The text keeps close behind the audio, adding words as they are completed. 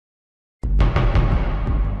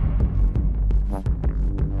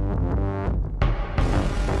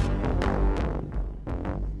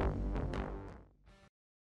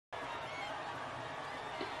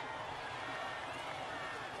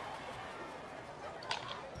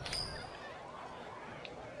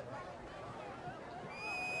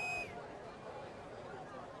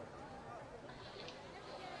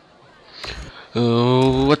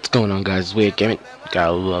Oh, what's going on, guys? Wait, Gaming guy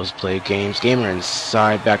loves play games. Gamer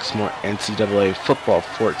inside, back to some more NCAA football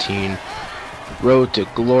 14. Road to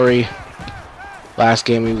glory. Last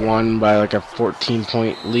game we won by like a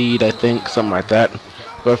 14-point lead, I think, something like that.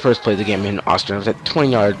 But I first played the game in Austria. I was at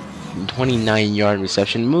 29-yard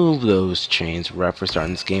reception. Move those chains. Ref for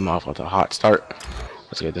starting this game off with a hot start.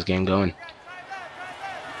 Let's get this game going.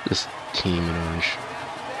 This team in orange,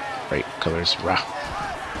 right colors, rah.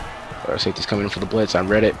 Our safety's coming in for the blitz. I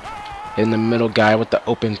read it. In the middle guy with the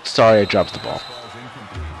open. Sorry, I dropped the ball.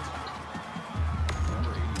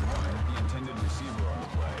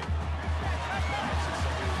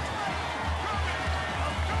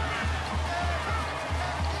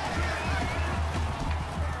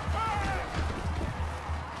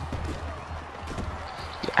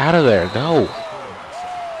 Get out of there. Go.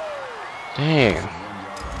 Dang.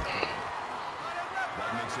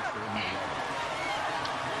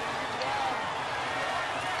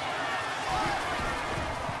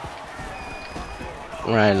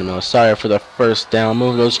 Right in the middle. Sorry for the first down.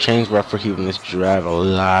 Move those chains. Rough for keeping this drive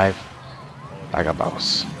alive like a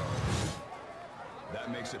boss.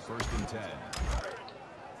 That makes it 1st and 10. Man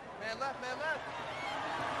left, man left.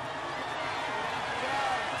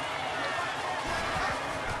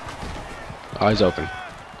 Eyes open.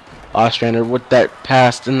 Ostrander with that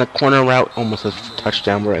pass in the corner route. Almost a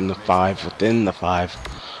touchdown. We're in the 5. Within the 5.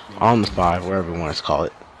 On the 5. Wherever you want to call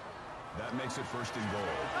it. That makes it 1st and goal.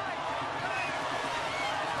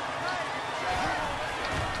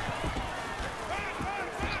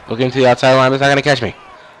 Looking to the outside line, but it's not gonna catch me.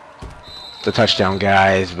 The touchdown,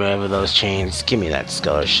 guys. Wherever those chains, give me that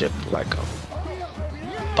scholarship like a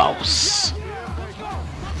boss.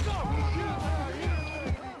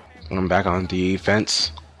 I'm back on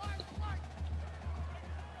defense.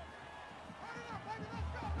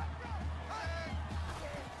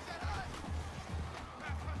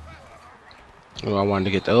 Oh, I wanted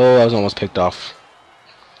to get. Oh, I was almost picked off.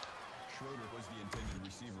 Was the intended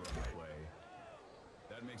receiver on that play.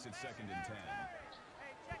 That makes it 2nd and 10.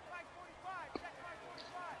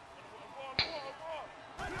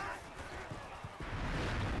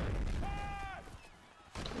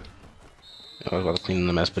 I was about to clean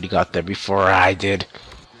the mess, but he got there before I did.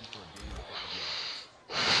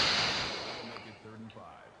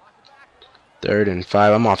 Third and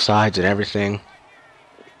 5. I'm off sides and everything.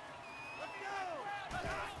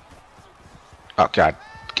 Oh God,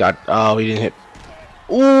 God! Oh, he didn't hit.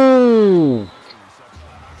 Ooh!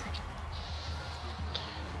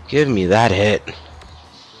 Give me that hit.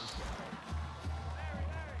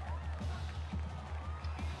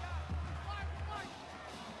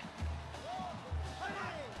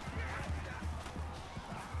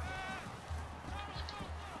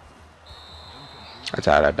 That's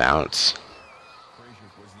out of bounds.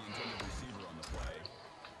 Was the intended receiver on the play.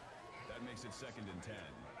 That makes it 2nd and 10.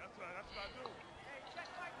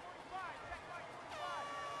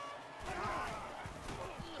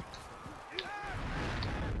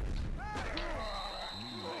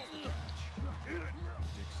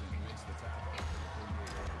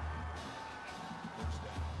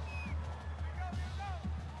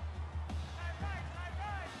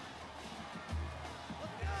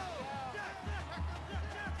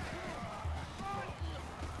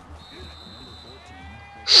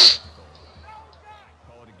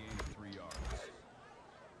 Call it a gain of 3 yards.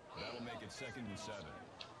 That'll make it 2nd and 7.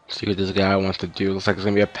 See what this guy wants to do. Looks like it's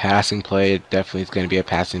gonna be a passing play. It definitely is gonna be a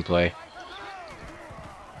passing play.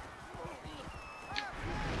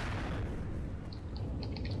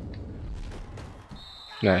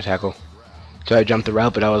 Got a tackle. So I jumped the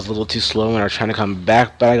route, but I was a little too slow and I was trying to come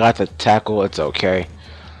back, but I got the tackle. It's okay.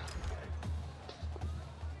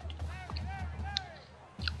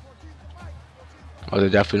 Oh,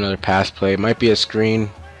 there's definitely another pass play. It might be a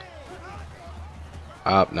screen.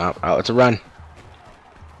 No. Oh, it's a run.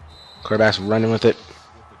 Quarterback's running with it.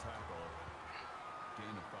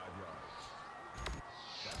 Gain of 5 yards.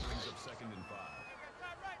 That brings up 2nd and 5.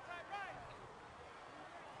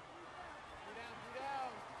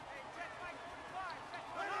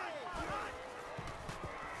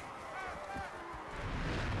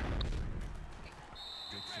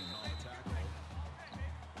 Dixon on the tackle.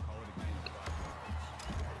 Call it a gain of 5 yards.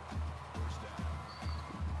 1st down.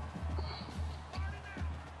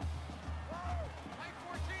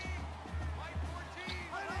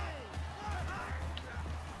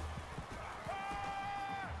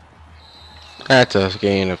 That's a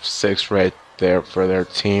gain of 6 right there for their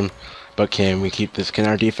team. But can we keep this? Can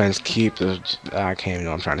our defense keep this? I can't even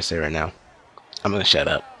know what I'm trying to say right now. I'm gonna shut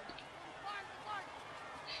up.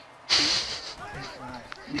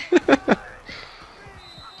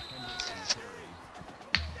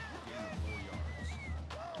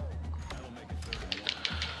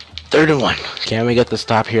 3rd and 1. Can we get the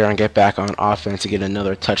stop here and get back on offense to get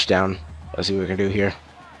another touchdown? Let's see what we can do here.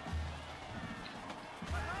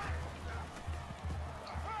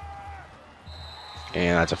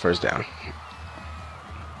 And that's a 1st down.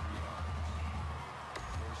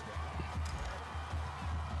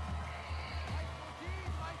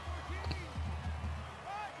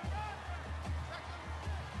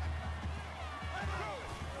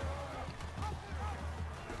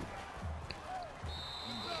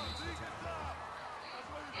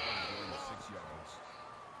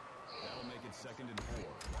 That'll make it 2nd and 4.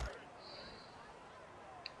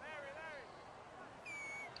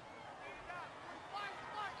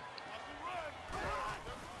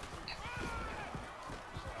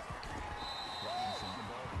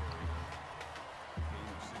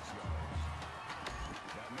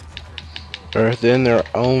 They're within their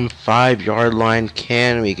own 5-yard line.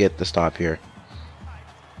 Can we get the stop here?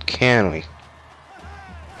 Can we?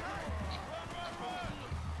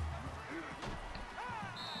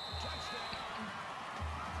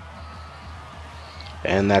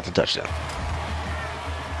 And that's a touchdown.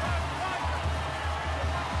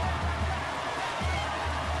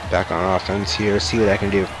 Back on offense here. See what I can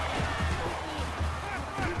do.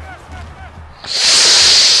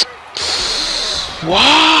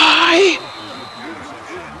 Why?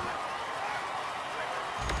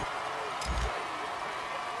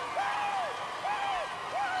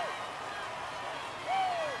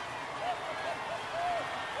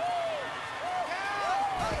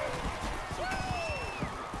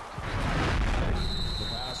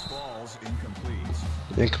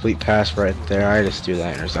 Incomplete pass right there. I just threw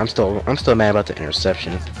that I'm still mad about the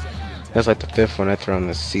interception. That's like the 5th one I thrown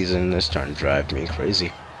this season. This starting to drive me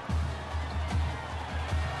crazy.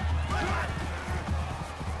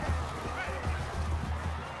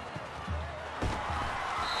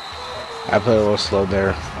 I played a little slow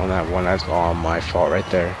there on that one. That's all my fault right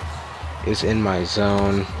there. It's in my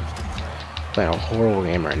zone. Playing a horrible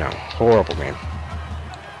game right now. Horrible game.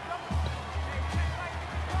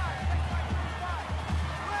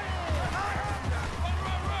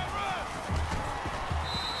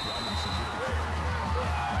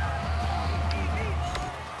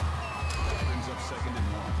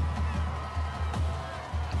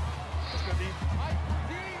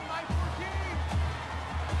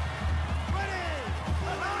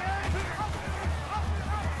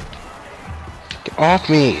 Get off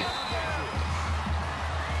me!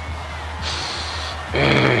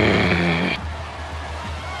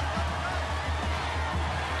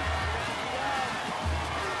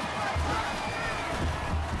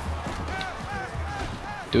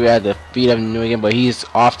 We had the feet of New England, but he's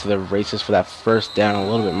off to the races for that 1st down a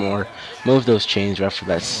little bit more. Move those chains right for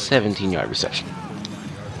that 17-yard reception.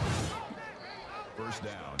 First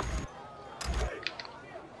down.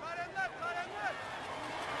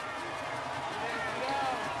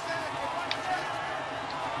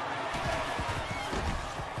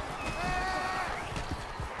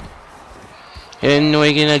 And New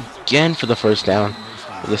England again for the 1st down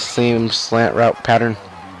with the same slant route pattern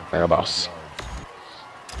like a boss.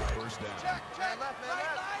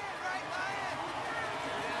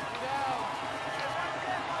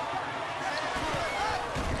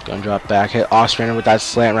 Gonna drop back, hit Ostrander with that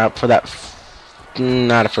slant route for that,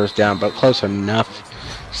 not a 1st down, but close enough.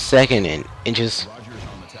 2nd and inches.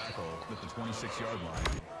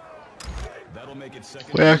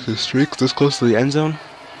 We actually streaks this close to the end zone.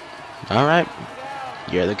 Alright.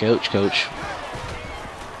 You're the coach, coach.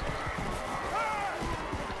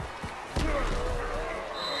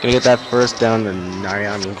 Gonna get that 1st down to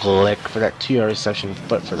Nyan Glick for that 2-yard reception,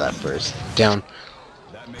 but for that 1st down.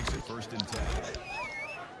 That makes it 1st and 10.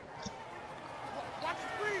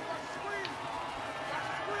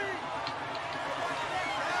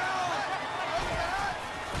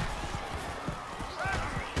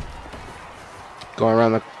 Going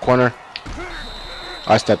around the corner.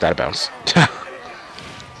 I stepped out of bounds.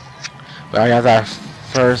 But I got that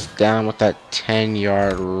 1st down with that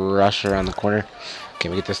 10-yard rush around the corner.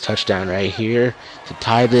 Can we get this touchdown right here to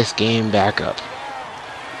tie this game back up?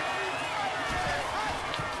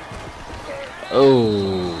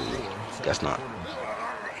 Oh, guess not.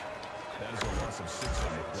 That is a loss of 6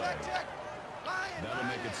 on the play. That'll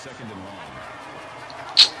make it 2nd and long.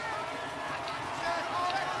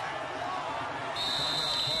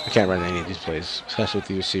 I can't run any of these plays, especially with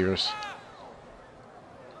the receivers.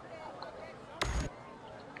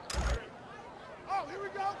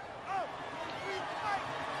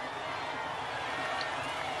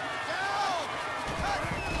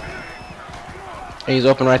 And he's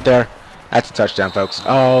open right there. That's a touchdown, folks.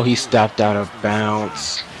 Oh, he stepped out of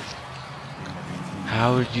bounds.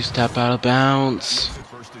 How did you step out of bounds?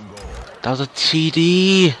 First and goal. That was a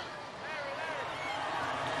TD.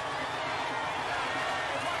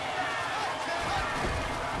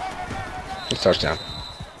 It's touchdown.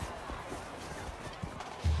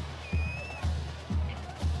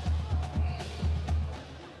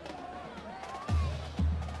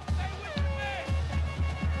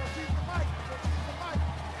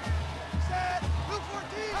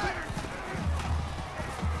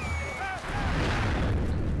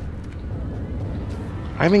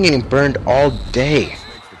 I've been getting burned all day.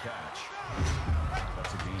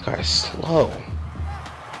 Guy's slow.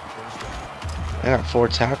 I got 4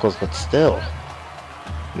 tackles, but still.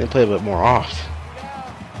 They play a bit more off.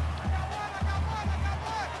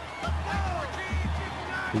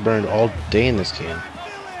 Burned all day in this game.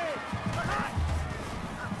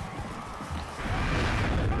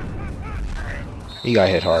 He got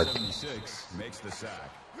hit hard. 76 makes the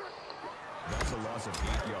sack. That's a loss of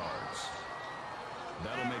 8 yards.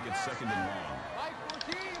 That'll make it second and long.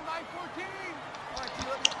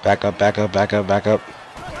 Back up, back up, back up, back up.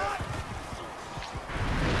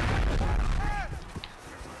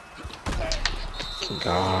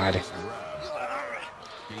 God.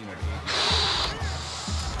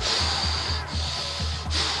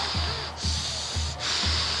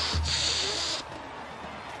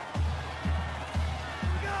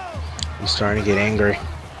 I'm starting to get angry.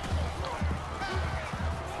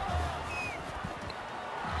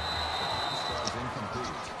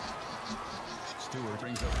 Stewart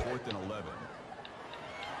brings up 4th and 11.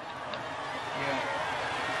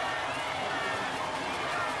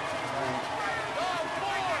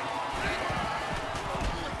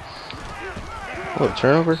 Oh,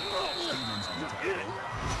 turnover? That's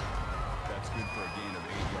good for a gain of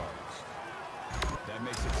 8 yards. That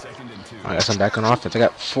makes it second and 2. I guess I'm back on offense. I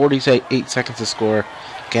got 48 seconds to score.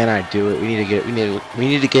 Can I do it? We need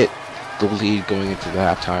to get the lead going into the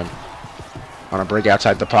halftime. On a break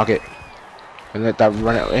outside the pocket. And let that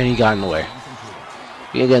run out, and he got in the way.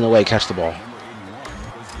 He didn't get in the way, catch the ball.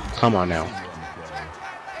 Come on now.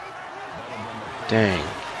 Dang.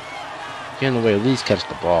 Get in the way, at least catch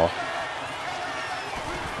the ball.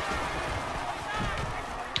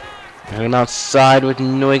 And I'm outside with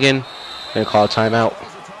Neugen. Gonna call a timeout.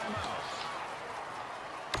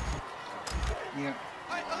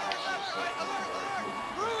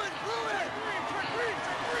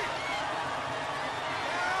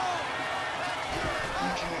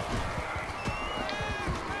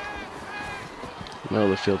 Middle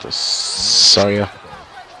of the field is Saria.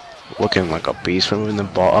 Looking like a beast for moving the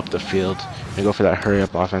ball up the field. Gonna go for that hurry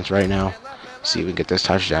up offense right now. See if we can get this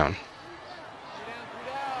touchdown.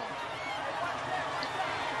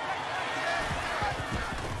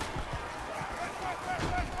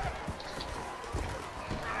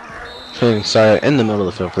 Putting Saria in the middle of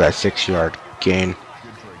the field for that 6-yard gain. Good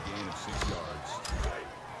for a gain of 6 yards.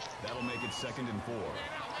 That'll make it second and 4.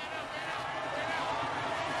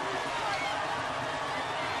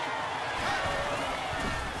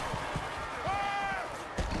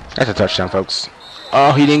 That's a touchdown, folks.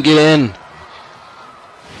 Oh, he didn't get in.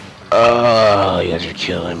 Oh, you guys are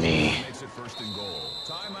killing me. Makes it first and goal.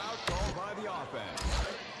 Timeout called by the offense.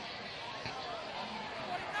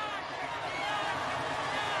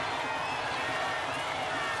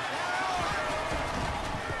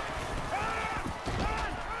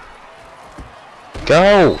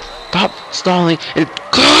 Go! Stop stalling and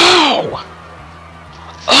go!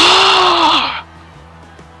 Ah!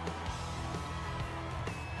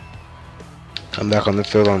 Come back on the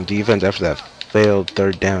field on defense after that failed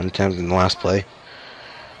 3rd down attempt in the last play.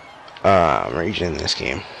 I'm reaching in this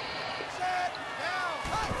game.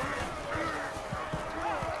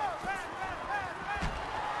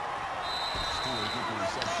 Stewart with the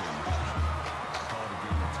reception. Called a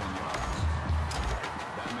gain of 10 yards.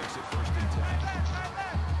 That makes it first and 10.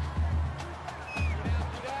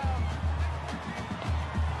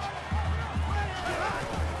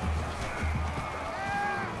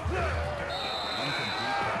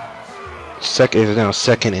 It's now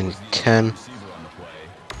 2nd and 10.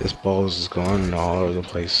 This ball is going all over the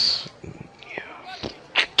place. Yeah.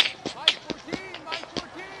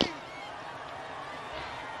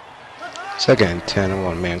 2nd and 10. I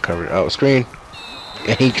want man covered. Oh, screen.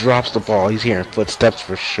 And he drops the ball. He's hearing footsteps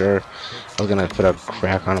for sure. I was gonna put a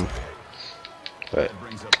crack on him, but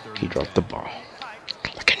he dropped the ball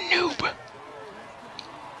like a noob.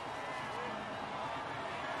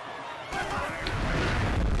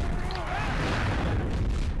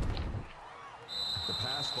 The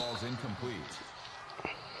pass falls incomplete.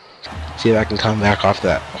 See if I can come back off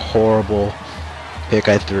that horrible pick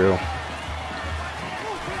I threw.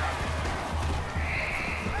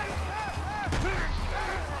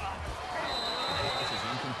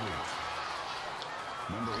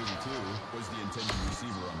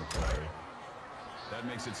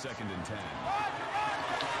 makes it 2nd and 10.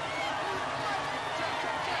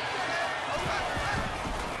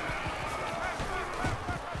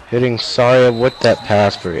 Hitting Saria with that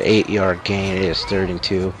pass for an 8-yard gain. It is 3rd and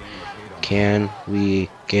 2. Can we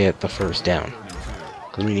get the first down?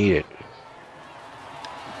 Because we need it.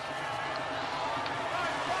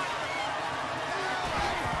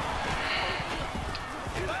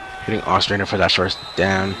 Hitting Ostrander for that first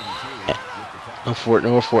down. No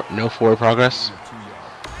forward progress.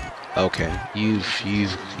 Okay,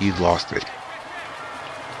 you've lost it.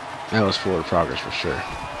 That was forward progress for sure.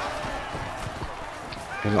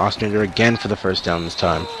 Hitting Ostrander again for the first down this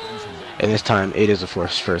time, and this time it is a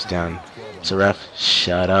first down. So ref,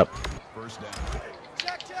 shut up.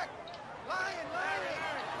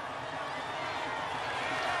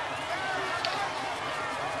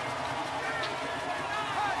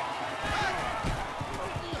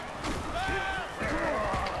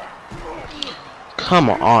 Come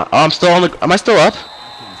on. Oh, I'm still on the. Am I still up?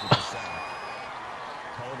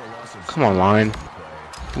 Come on, line.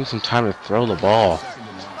 Give me some time to throw the ball.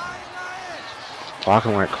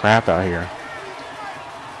 Blocking like crap out here.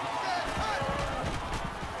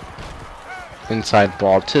 Inside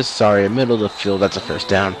ball to Saria, middle of the field. That's a first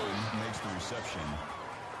down. Makes the reception.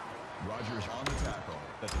 Rogers on the tackle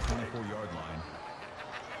at the 24-yard line.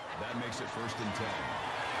 That makes it 1st and 10.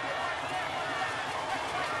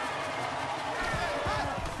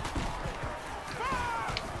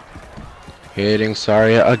 Hitting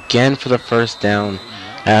Saria again for the first down.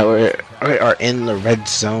 We are in the red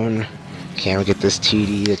zone. Can we get this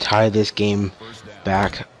TD to tie this game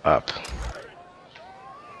back up?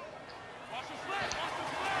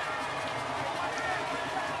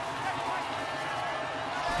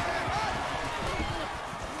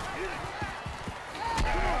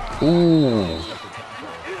 Ooh,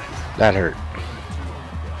 that hurt.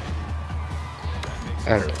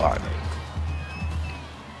 That hurt a lot.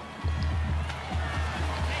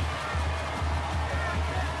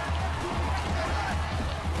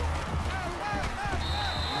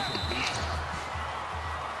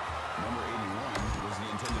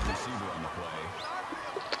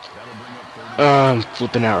 I'm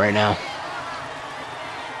flipping out right now.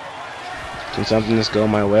 Can something just go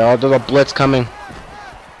my way? Oh, there's a blitz coming.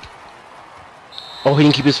 Oh, he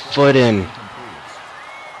didn't keep his foot in.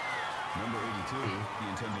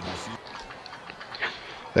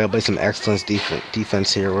 We're gonna play some excellent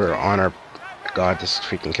defense here. We're on our. God, this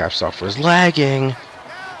freaking cap software is lagging.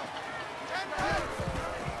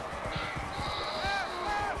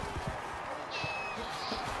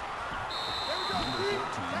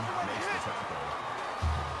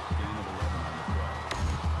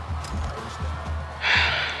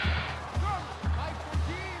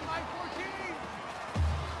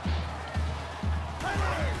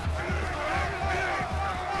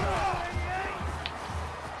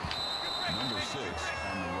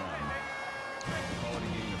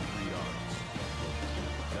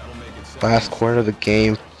 Last quarter of the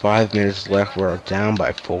game, 5 minutes left. We're down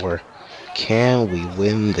by 4. Can we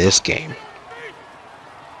win this game?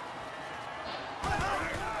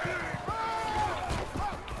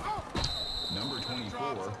 Number 24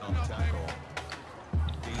 on the tackle.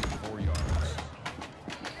 Gain of 4 yards.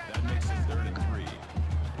 That makes it 3rd and 3.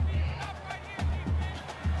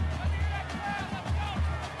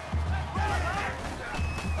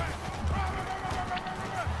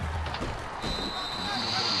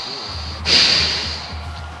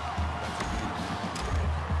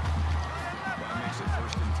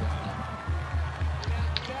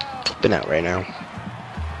 Been out right now.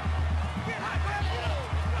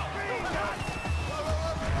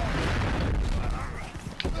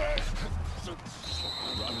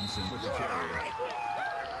 Robinson with the carry.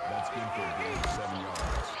 That's good for a gain of 7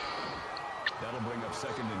 yards. That'll bring up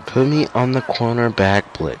 2nd and 10. Put me on the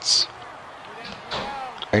cornerback blitz.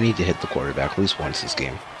 I need to hit the quarterback at least once this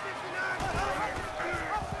game.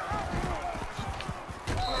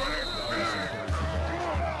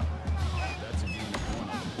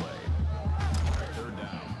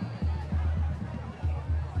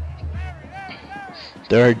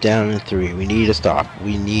 They're down in 3. We need to stop.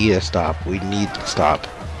 We need to stop. We need to stop.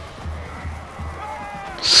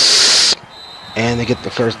 And they get the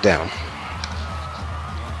first down.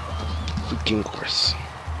 Freaking course.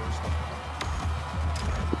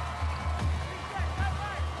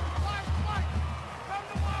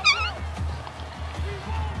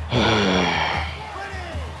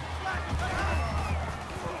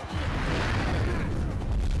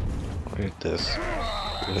 Look at this.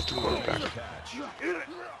 Look at the quarterback.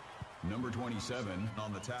 Number 27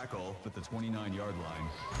 on the tackle at the 29-yard line.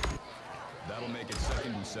 That'll make it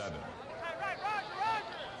 2nd and 7.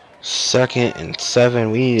 2nd and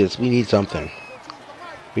 7. We need something.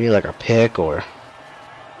 We need like a pick or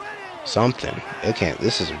something. It can't.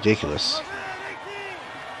 This is ridiculous.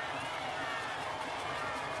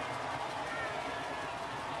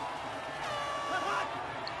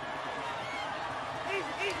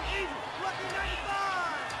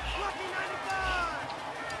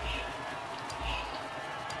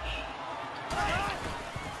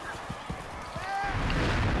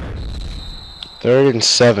 Third and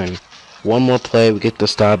 7. One more play, we get the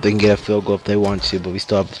stop. They can get a field goal if they want to, but we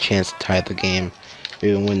still have the chance to tie the game,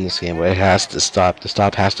 even win this game. But it has to stop. The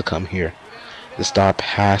stop has to come here. The stop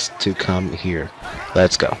has to come here.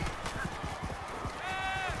 Let's go.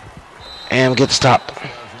 And we get the stop.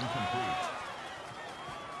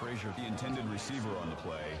 Frazier, the intended receiver on the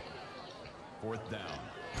play. 4th down.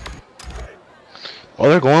 Oh,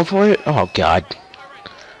 they're going for it? Oh, God.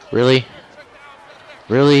 Really?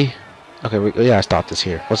 Really? Okay, we gotta stop this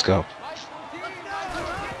here. Let's go.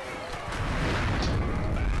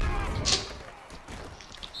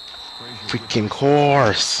 Freaking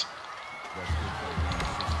course.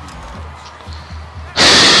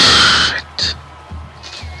 Shit.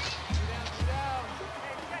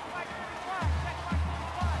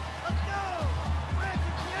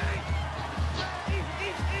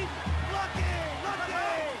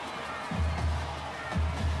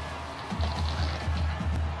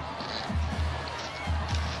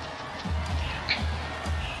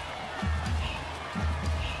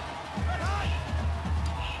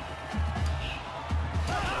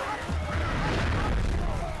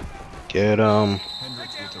 Get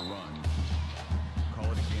Hendricks with the run. Call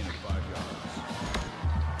it a gain of 5 yards.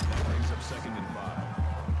 That brings up 2nd and 5.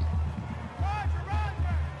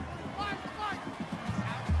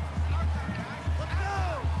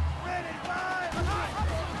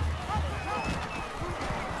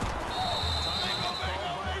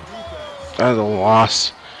 That's a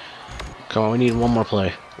loss. Come on, we need one more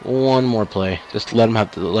play. One more play. Just let them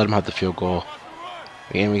have the field goal.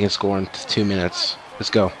 And we can score in 2 minutes. Let's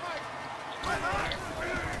go.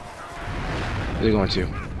 What are they going to?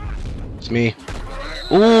 It's me.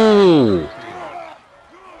 Ooh!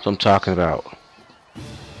 That's what I'm talking about.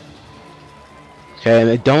 Okay, and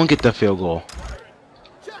they don't get the field goal.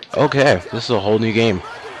 Okay, this is a whole new game.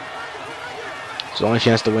 It's the only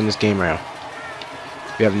chance to win this game round.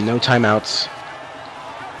 We have no timeouts.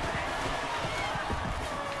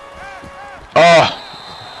 Oh!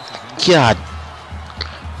 God!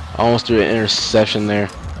 I almost threw an interception there.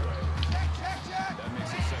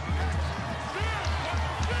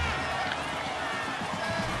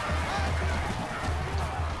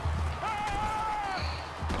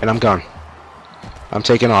 And I'm gone. I'm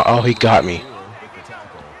taking off. Oh, he got me.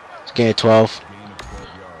 It's gain of 12.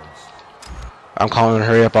 I'm calling a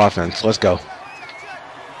hurry up offense. Let's go.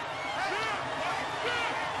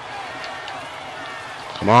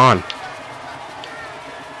 Come on.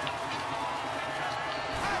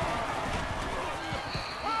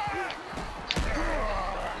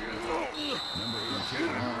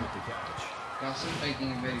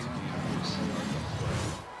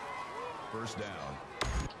 First down.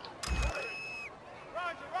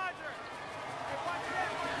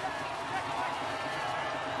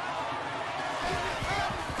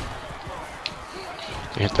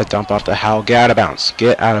 You have to dump off the Howell. Get out of bounds.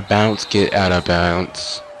 Get out of bounds. Get out of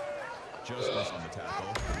bounds. Justice on the tackle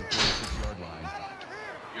at the 46-yard line.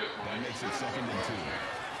 That makes it 2nd and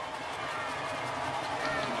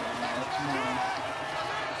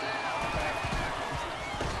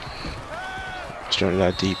 2. Starting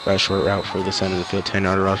that deep, short route for the center of the field.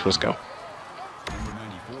 10-yard rush. Let's go. Number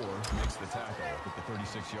 94 makes the tackle at the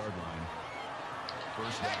 36-yard line.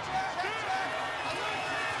 First down.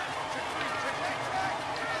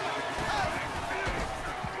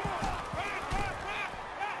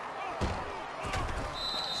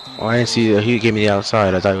 Oh, I didn't see that he gave me the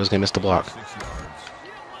outside. I thought he was going to miss the block.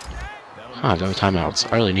 Huh, no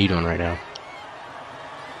timeouts. I really need one right now.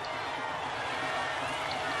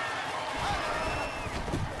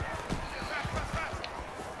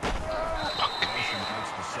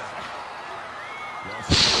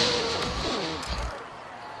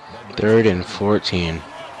 Third and 14.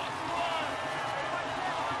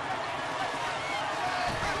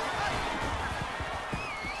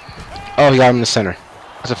 Oh, he got him in the center.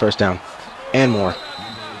 That's a first down. And more.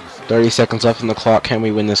 30 seconds left on the clock. Can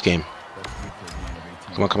we win this game?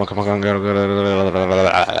 Come on, come on, come on, come on. Go.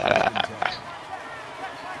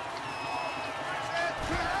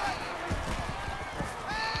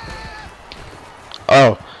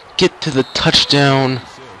 Oh, get to the touchdown.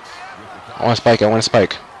 I want to spike. I want to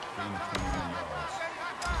spike.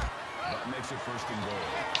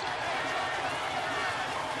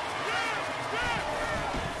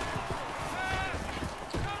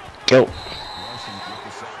 Go. Larson with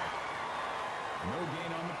the sack. No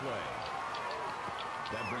gain on the play.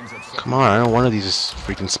 That brings up Come on, I don't want one of these is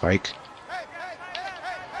freaking spike.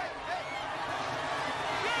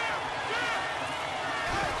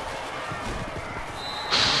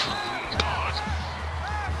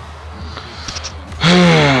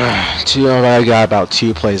 I got about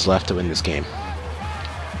 2 plays left to win this game.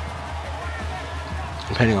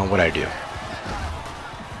 Depending on what I do.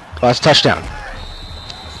 Last touchdown.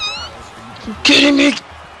 You kidding me?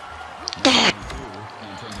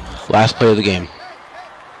 Last play of the game.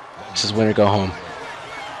 This is win or go home.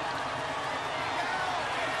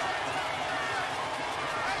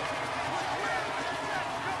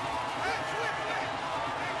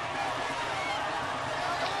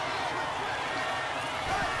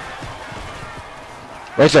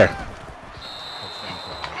 Right there.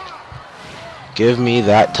 Give me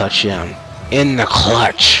that touchdown. In the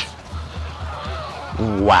clutch.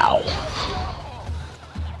 Wow.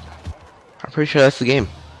 I'm pretty sure that's the game.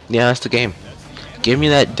 Yeah, that's the game. Give me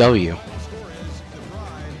that W.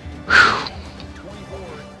 Whew.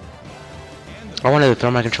 I wanted to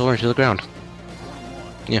throw my controller into the ground.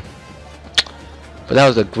 Yeah. But that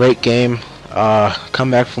was a great game.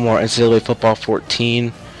 Come back for more NCAA Football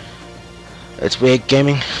 14. It's Wig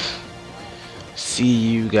Gaming. See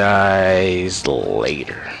you guys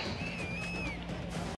later.